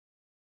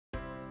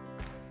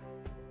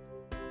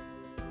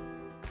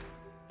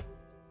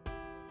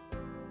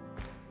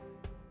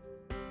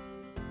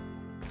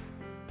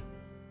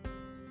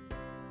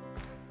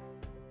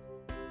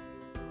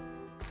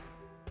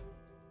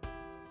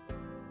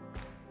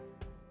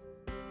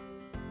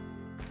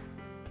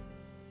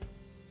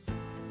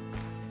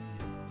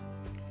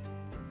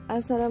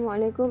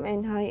Assalamualaikum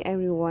and hi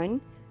everyone.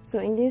 So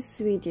in this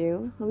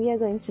video, we are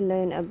going to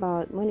learn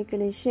about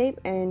molecular shape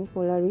and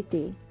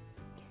polarity.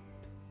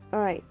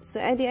 Alright,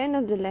 so at the end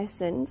of the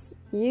lessons,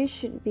 you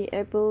should be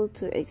able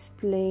to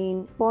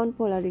explain bond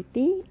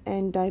polarity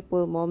and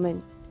dipole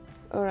moment.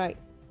 Alright.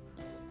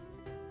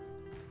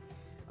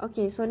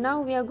 Okay, so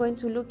now we are going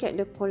to look at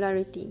the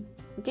polarity.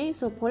 Okay,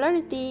 so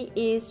polarity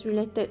is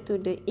related to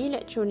the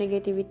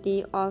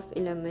electronegativity of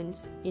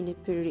elements in the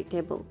periodic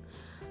table.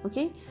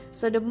 Okay,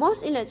 so the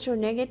most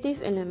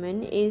electronegative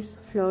element is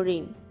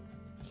fluorine,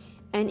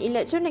 and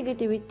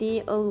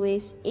electronegativity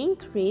always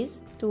increase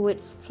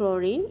towards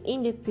fluorine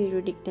in the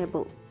periodic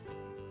table.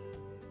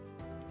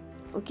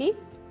 Okay,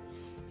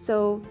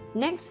 so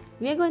next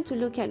we are going to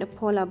look at the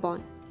polar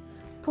bond.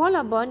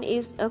 Polar bond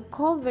is a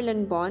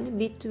covalent bond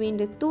between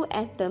the two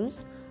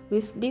atoms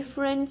with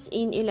difference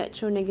in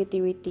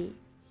electronegativity.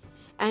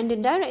 And the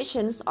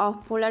directions of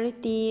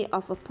polarity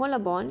of a polar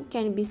bond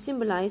can be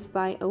symbolized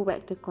by a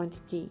vector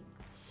quantity.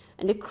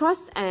 And the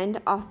cross end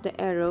of the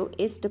arrow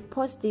is the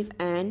positive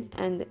end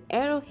and the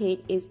arrowhead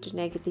is the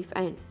negative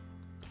end.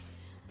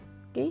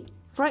 Okay,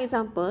 for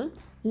example,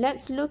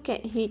 let's look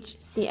at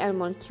HCl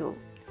molecule.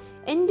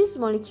 In this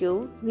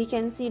molecule, we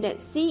can see that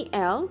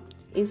Cl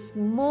is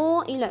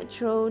more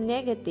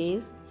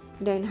electronegative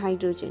than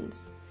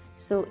hydrogens.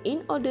 So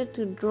in order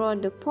to draw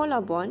the polar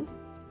bond,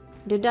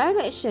 the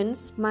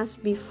directions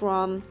must be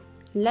from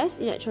less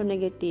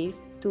electronegative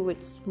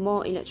towards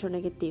more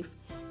electronegative.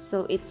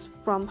 So it's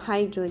from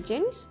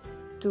hydrogens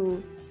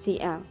to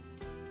Cl.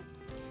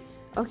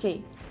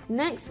 Okay,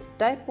 next,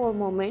 dipole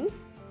moment.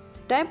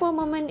 Dipole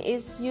moment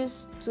is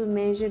used to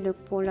measure the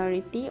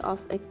polarity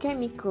of a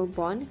chemical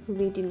bond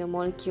within a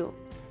molecule.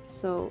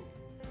 So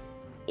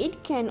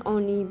it can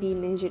only be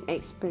measured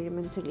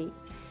experimentally.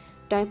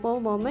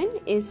 Dipole moment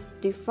is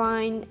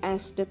defined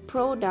as the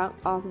product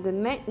of the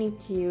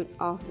magnitude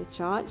of the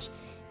charge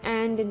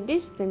and the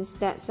distance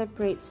that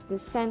separates the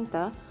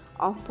center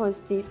of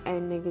positive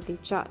and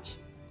negative charge.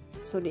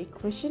 So the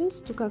equations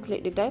to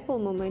calculate the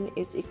dipole moment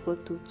is equal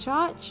to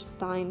charge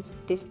times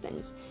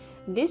distance.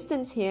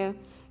 Distance here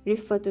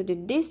refers to the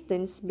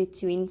distance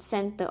between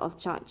center of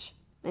charge,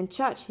 and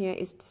charge here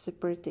is the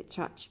separated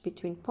charge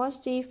between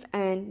positive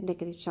and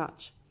negative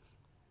charge.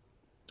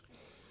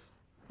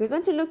 We're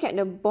going to look at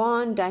the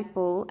bond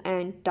dipole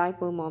and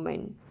dipole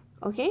moment.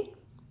 Okay,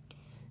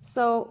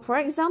 so for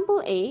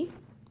example A,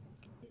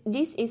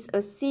 this is a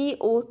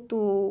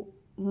CO2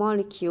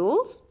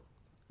 molecules,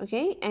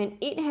 okay, and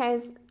it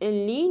has a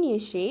linear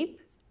shape.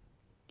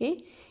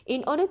 Okay,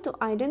 in order to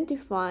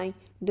identify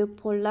the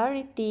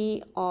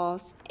polarity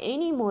of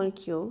any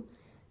molecule,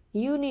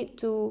 you need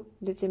to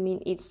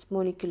determine its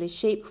molecular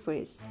shape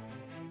first.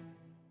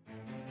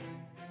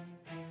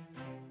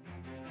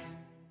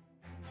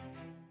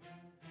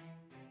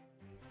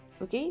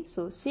 Okay,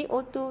 so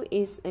CO2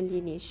 is a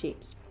linear shape.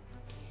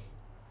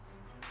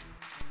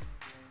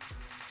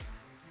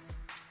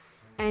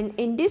 And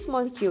in this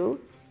molecule,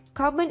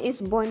 carbon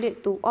is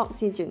bonded to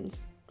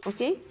oxygens.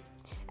 Okay,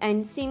 and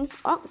since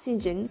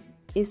oxygens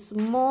is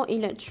more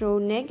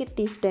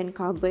electronegative than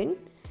carbon,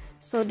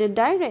 so the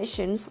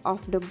directions of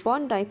the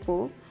bond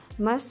dipole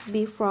must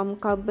be from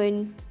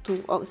carbon to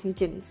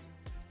oxygens.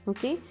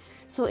 Okay,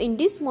 so in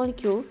this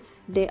molecule,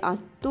 there are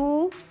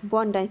two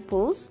bond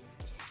dipoles,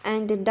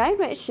 and the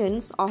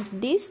directions of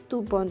these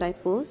two bond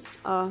dipoles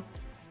are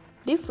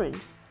different.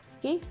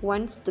 Okay,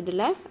 one's to the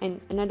left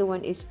and another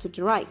one is to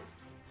the right.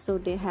 So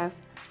they have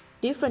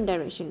different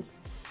directions.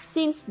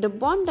 Since the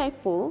bond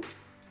dipole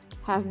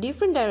have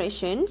different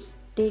directions,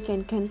 they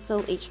can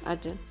cancel each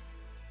other.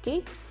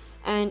 Okay,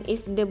 and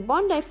if the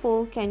bond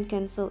dipole can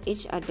cancel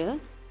each other,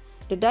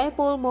 the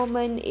dipole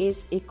moment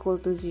is equal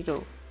to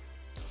 0.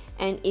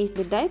 And if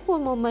the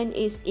dipole moment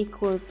is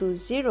equal to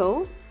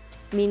 0,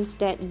 means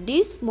that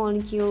this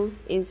molecule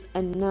is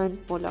a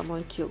non-polar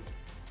molecule.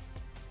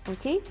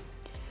 Okay,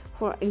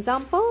 for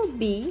example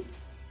B,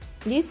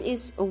 this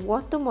is a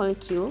water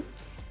molecule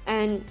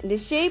and the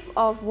shape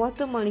of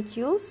water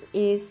molecules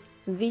is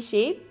V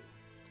shape.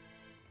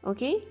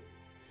 Okay,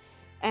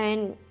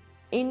 and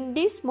in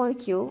this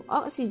molecule,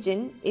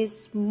 oxygen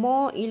is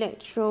more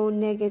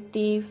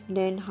electronegative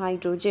than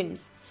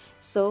hydrogens.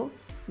 So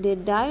the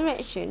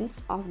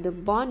directions of the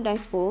bond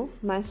dipole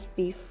must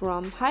be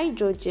from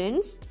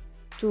hydrogens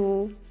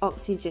to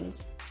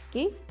oxygens.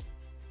 Okay,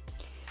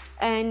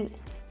 and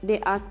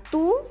there are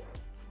two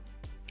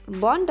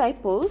bond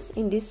dipoles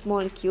in this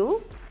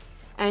molecule,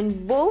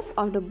 and both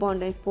of the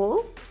bond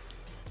dipole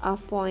are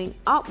point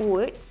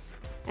upwards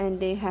and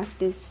they have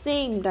the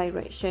same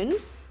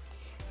directions.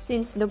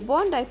 Since the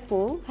bond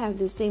dipole have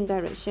the same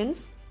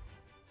directions,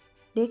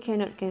 they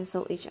cannot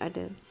cancel each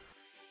other.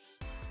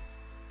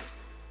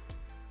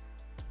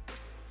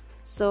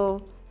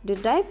 So the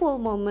dipole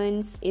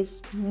moment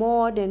is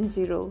more than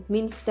 0,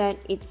 means that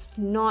it's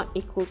not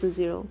equal to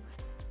 0.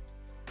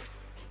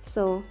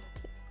 So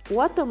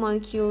water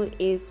molecule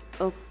is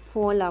a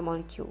polar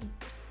molecule.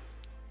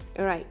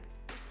 Alright.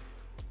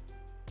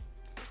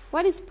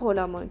 What is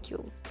polar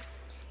molecule?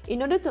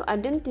 In order to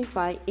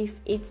identify if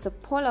it's a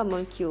polar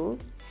molecule,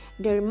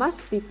 there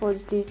must be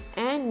positive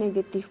and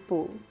negative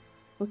pole.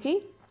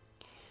 Okay,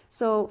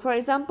 so for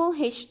example,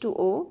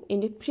 H2O, in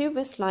the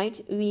previous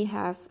slide we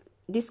have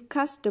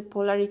discussed the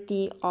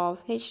polarity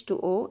of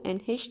H2O,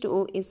 and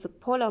H2O is a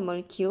polar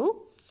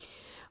molecule.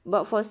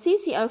 But for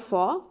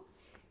CCl4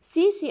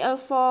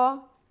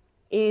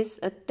 is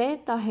a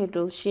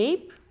tetrahedral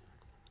shape.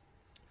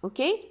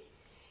 Okay,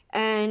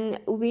 and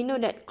we know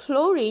that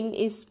chlorine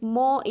is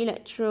more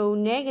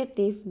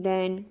electronegative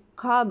than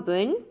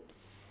carbon.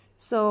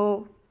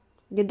 So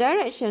the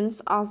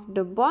directions of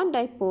the bond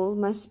dipole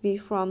must be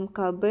from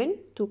carbon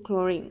to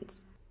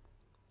chlorines.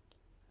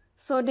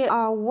 So there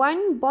are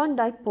one bond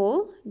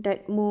dipole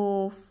that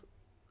move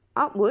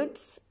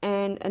upwards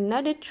and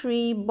another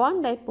 3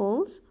 bond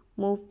dipoles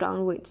move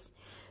downwards.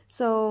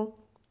 So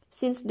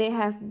since they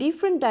have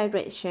different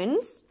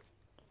directions,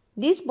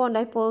 this bond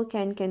dipole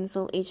can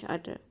cancel each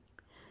other.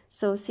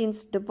 So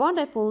since the bond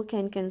dipole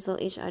can cancel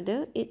each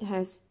other, it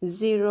has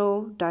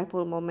 0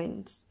 dipole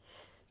moments.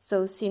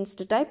 So since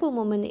the dipole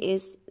moment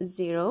is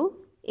 0,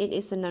 it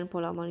is a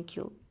nonpolar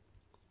molecule.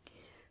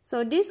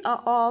 So these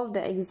are all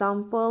the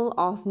example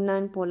of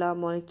nonpolar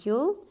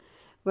molecule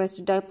where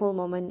the dipole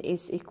moment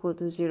is equal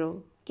to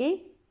 0.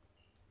 Okay,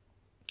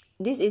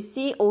 this is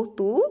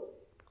CO2,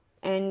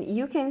 and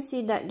you can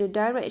see that the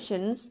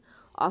directions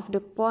of the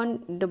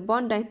bond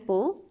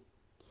dipole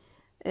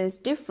is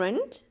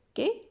different.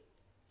 Okay,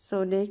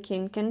 so they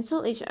can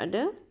cancel each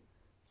other,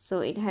 so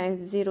it has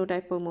 0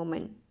 dipole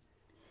moment.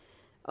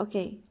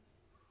 Okay,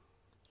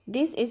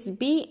 this is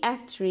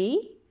BF3.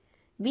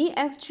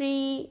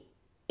 BF3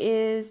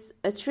 is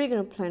a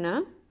trigonal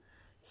planar.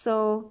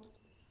 So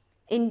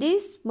in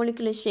this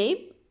molecular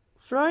shape,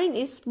 fluorine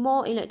is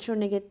more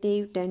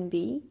electronegative than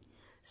B.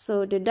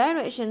 So the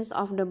directions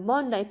of the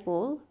bond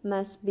dipole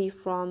must be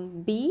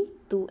from B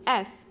to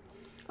F.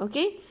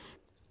 Okay,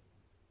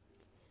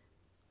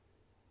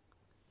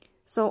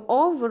 so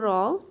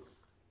overall,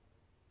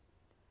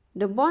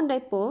 the bond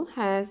dipole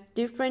has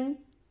different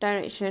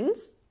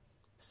directions.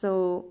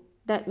 So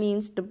that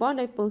means the bond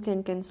dipole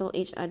can cancel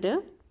each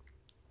other,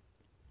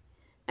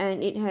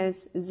 and it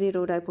has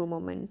 0 dipole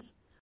moments.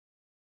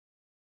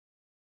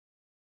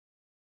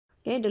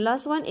 Okay, the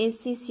last one is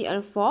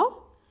CCl4.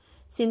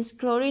 Since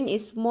chlorine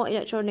is more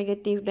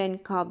electronegative than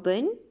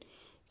carbon,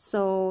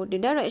 so the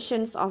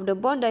directions of the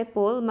bond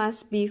dipole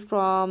must be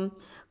from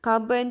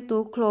carbon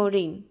to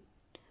chlorine.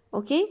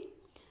 Okay,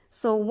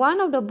 so one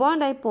of the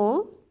bond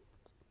dipole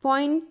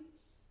point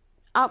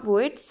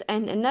upwards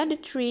and another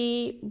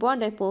 3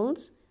 bond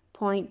dipoles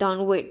point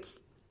downwards.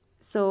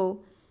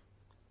 So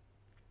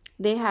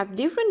they have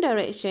different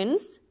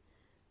directions,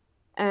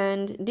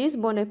 and this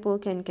bond dipole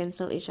can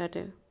cancel each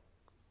other.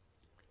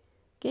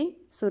 Okay,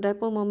 so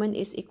dipole moment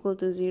is equal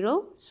to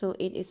 0, so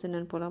it is a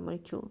nonpolar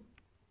molecule.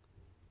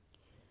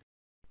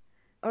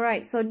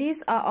 Alright, so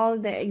these are all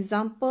the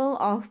example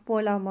of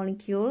polar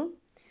molecule.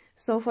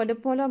 So for the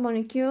polar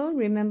molecule,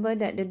 remember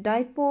that the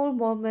dipole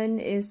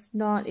moment is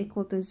not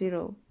equal to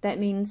 0. That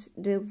means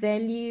the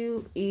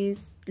value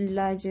is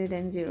larger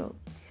than 0.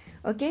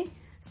 Okay,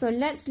 so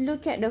let's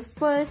look at the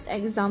first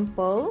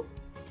example.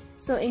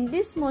 So in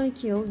this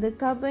molecule, the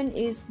carbon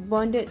is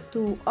bonded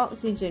to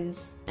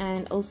oxygens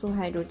and also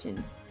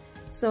hydrogens.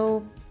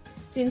 So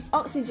since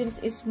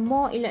oxygens is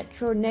more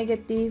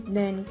electronegative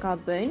than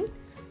carbon,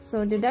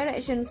 so the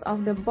directions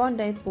of the bond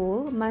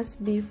dipole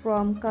must be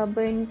from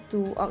carbon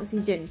to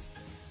oxygens.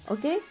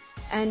 Okay,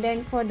 and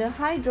then for the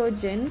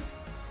hydrogens,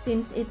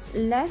 since it's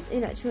less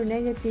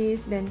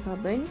electronegative than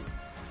carbons,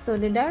 so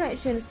the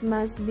directions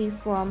must be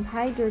from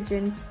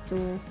hydrogens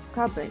to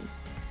carbon.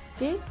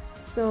 Okay,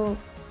 so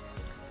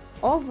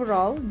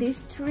overall,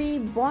 these 3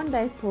 bond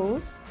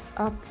dipoles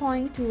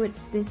point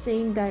towards the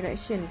same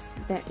directions,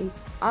 that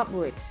is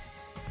upwards.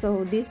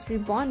 So these 3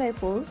 bond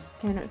dipoles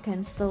cannot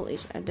cancel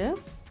each other.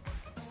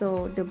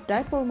 So the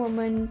dipole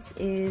moment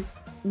is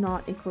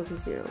not equal to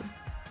 0.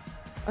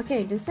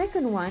 Okay, the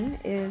second one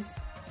is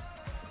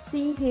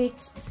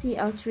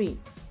CHCl3.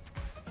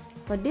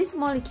 For this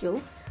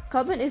molecule,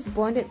 carbon is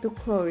bonded to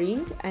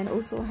chlorine and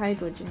also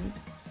hydrogens.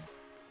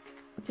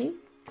 Okay,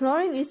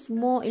 chlorine is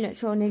more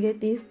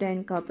electronegative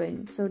than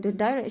carbon, so the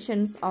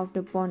directions of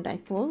the bond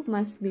dipole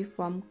must be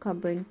from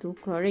carbon to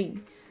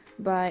chlorine.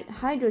 But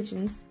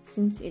hydrogens,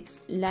 since it's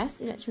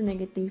less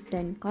electronegative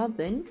than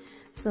carbon,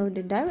 so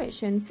the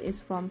directions is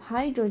from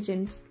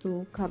hydrogens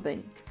to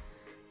carbon.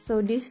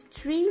 So these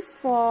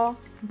 3-4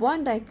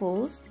 bond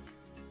dipoles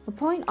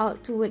point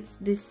out towards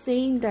the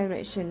same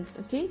directions.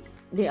 Okay,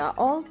 they are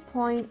all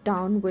point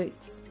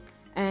downwards,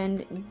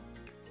 and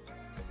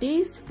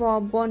these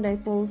 4 bond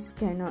dipoles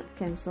cannot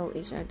cancel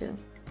each other.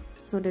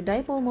 So the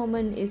dipole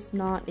moment is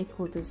not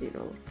equal to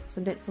 0.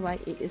 So that's why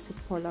it is a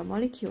polar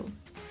molecule.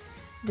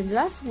 The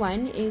last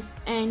one is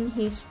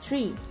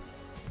NH3.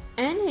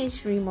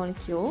 NH3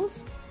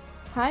 molecules,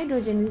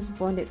 hydrogen is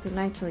bonded to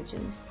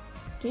nitrogens.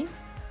 Okay,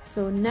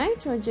 so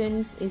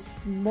nitrogens is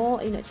more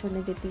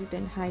electronegative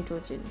than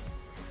hydrogens.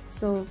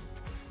 So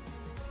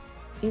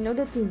in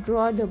order to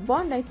draw the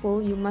bond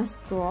dipole, you must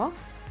draw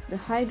the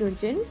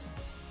hydrogens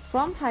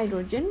from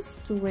hydrogens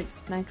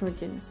towards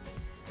nitrogens.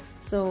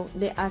 So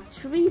there are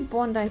 3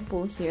 bond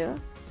dipole here,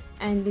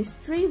 and these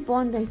 3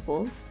 bond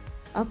dipole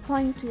are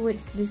point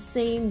towards the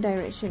same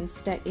directions,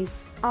 that is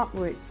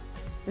upwards.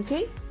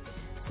 Okay,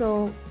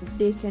 so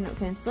they cannot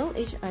cancel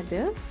each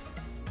other.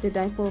 The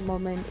dipole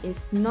moment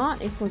is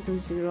not equal to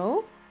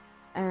 0,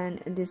 and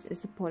this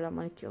is a polar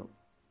molecule.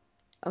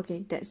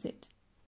 Okay, that's it.